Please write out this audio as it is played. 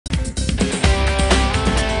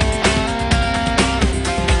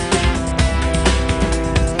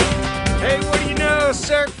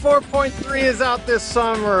4.3 is out this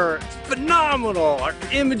summer. It's phenomenal. Our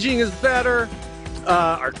imaging is better.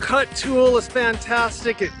 Our cut tool is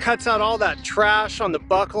fantastic. It cuts out all that trash on the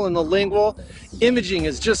buccal and the lingual. Imaging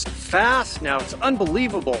is just fast now. It's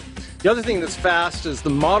unbelievable. The other thing that's fast is the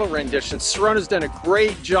model rendition. Sirona's done a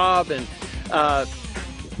great job in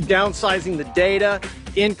downsizing the data,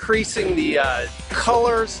 increasing the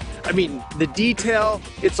colors. I mean, the detail,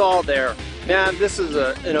 it's all there. Man, this is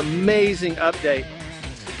an amazing update.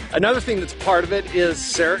 Another thing that's part of it is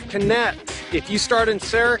CEREC Connect. If you start in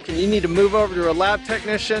CEREC and you need to move over to a lab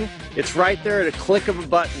technician, it's right there at a click of a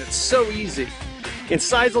button. It's so easy.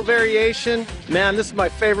 Incisal Variation, man, this is my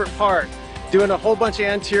favorite part. Doing a whole bunch of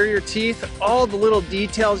anterior teeth, all the little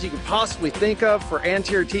details you could possibly think of for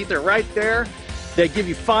anterior teeth are right there. They give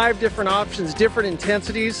you 5 different options, different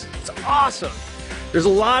intensities. It's awesome. There's a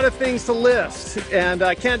lot of things to list, and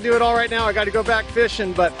I can't do it all right now. I got to go back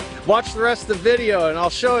fishing, but watch the rest of the video and I'll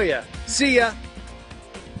show you. See ya.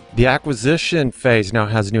 The acquisition phase now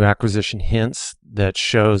has new acquisition hints that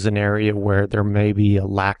shows an area where there may be a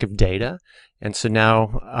lack of data. And so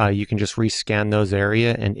now you can just rescan those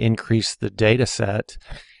areas and increase the data set,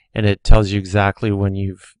 and it tells you exactly when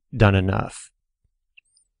you've done enough.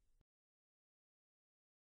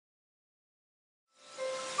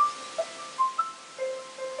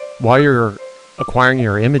 While you're acquiring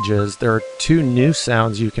your images, there are 2 new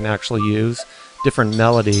sounds you can actually use, different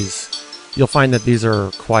melodies. You'll find that these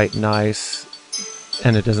are quite nice,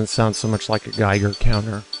 and it doesn't sound so much like a Geiger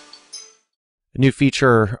counter. A new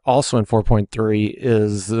feature also in 4.3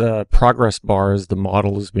 is the progress bar as the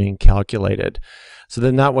model is being calculated. So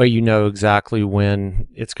then that way you know exactly when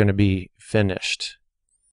it's going to be finished.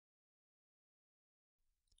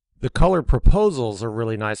 The color proposals are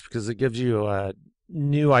really nice because it gives you a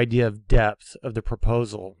new idea of depth of the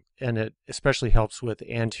proposal, and it especially helps with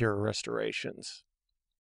anterior restorations.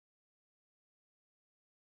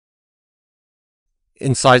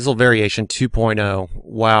 Incisal Variation 2.0.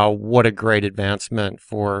 Wow, what a great advancement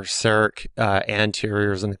for CEREC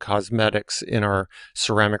anteriors and the cosmetics in our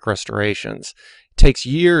ceramic restorations. It takes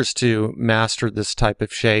years to master this type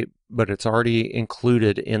of shape, but it's already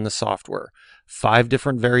included in the software. 5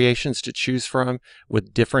 different variations to choose from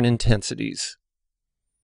with different intensities.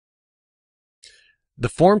 The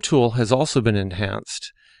form tool has also been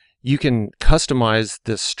enhanced. You can customize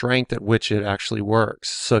the strength at which it actually works.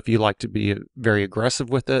 So if you like to be very aggressive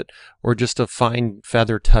with it or just a fine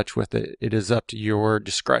feather touch with it, it is up to your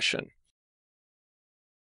discretion.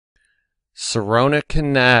 Sirona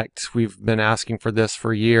Connect, we've been asking for this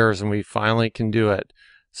for years and we finally can do it.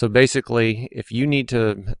 So basically, if you need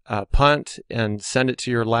to punt and send it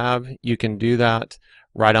to your lab, you can do that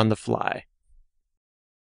right on the fly.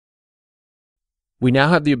 We now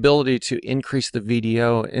have the ability to increase the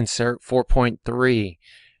VDO in CEREC 4.3.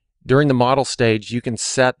 During the model stage, you can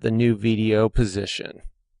set the new VDO position.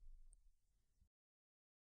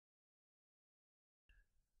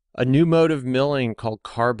 A new mode of milling called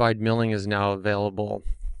Carbide Milling is now available.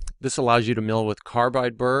 This allows you to mill with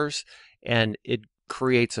carbide burrs, and it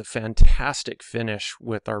creates a fantastic finish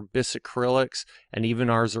with our bisacrylics and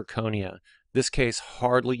even our zirconia. This case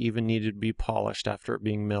hardly even needed to be polished after it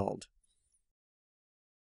being milled.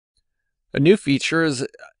 A new feature is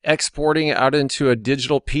exporting out into a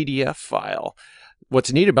digital PDF file.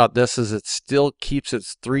 What's neat about this is it still keeps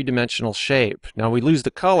its 3-dimensional shape. Now we lose the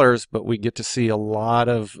colors, but we get to see a lot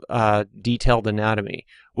of detailed anatomy.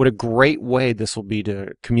 What a great way this will be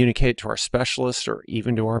to communicate to our specialists or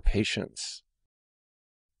even to our patients.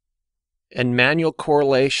 And manual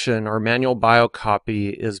correlation or manual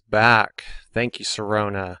biocopy is back. Thank you,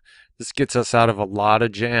 Sirona. This gets us out of a lot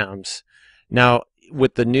of jams. Now,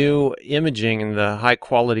 with the new imaging and the high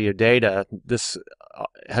quality of data, this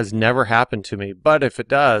has never happened to me. But if it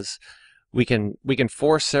does, we can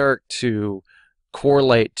force CEREC to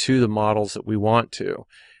correlate to the models that we want to.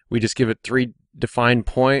 We just give it 3 defined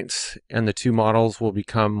points, and the 2 models will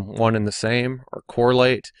become one and the same or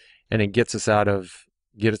correlate, and it gets us out of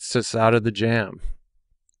the jam.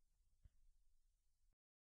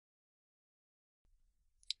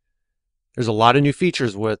 There's a lot of new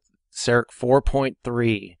features with CEREC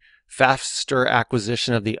 4.3, faster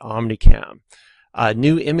acquisition of the OmniCam,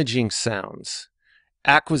 new imaging sounds,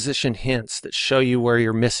 acquisition hints that show you where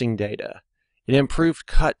you're missing data, an improved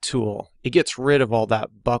cut tool. It gets rid of all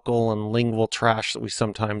that buccal and lingual trash that we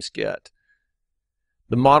sometimes get.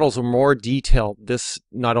 The models are more detailed. This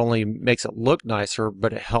not only makes it look nicer,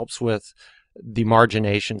 but it helps with the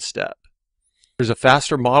margination step. There's a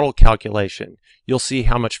faster model calculation. You'll see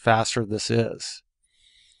how much faster this is.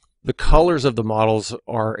 The colors of the models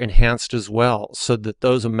are enhanced as well, so that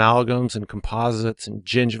those amalgams and composites and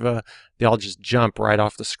gingiva, they all just jump right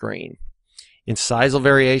off the screen. Incisal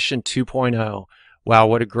Variation 2.0. Wow,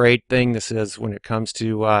 what a great thing this is when it comes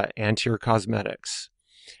to anterior cosmetics.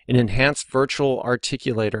 An enhanced virtual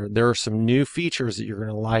articulator. There are some new features that you're going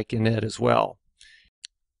to like in it as well.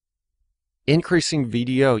 Increasing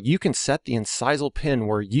VDO. You can set the incisal pin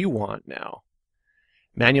where you want now.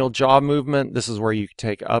 Manual jaw movement. This is where you can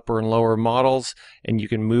take upper and lower models and you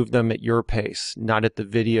can move them at your pace, not at the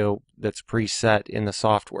video that's preset in the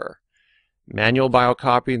software. Manual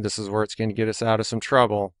biocopy. This is where it's going to get us out of some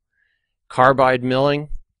trouble. Carbide milling.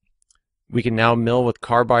 We can now mill with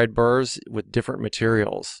carbide burrs with different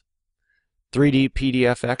materials. 3D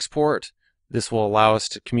PDF export. This will allow us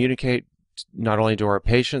to communicate not only to our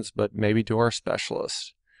patients, but maybe to our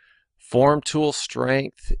specialists. Form tool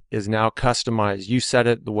strength is now customized. You set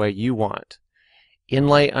it the way you want.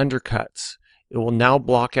 Inlay undercuts. It will now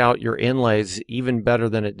block out your inlays even better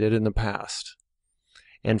than it did in the past.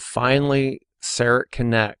 And finally, CEREC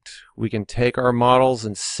Connect. We can take our models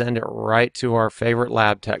and send it right to our favorite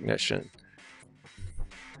lab technician.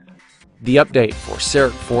 The update for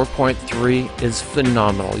CEREC 4.3 is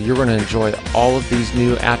phenomenal. You're going to enjoy all of these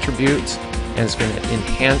new attributes, and it's going to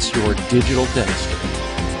enhance your digital dentistry.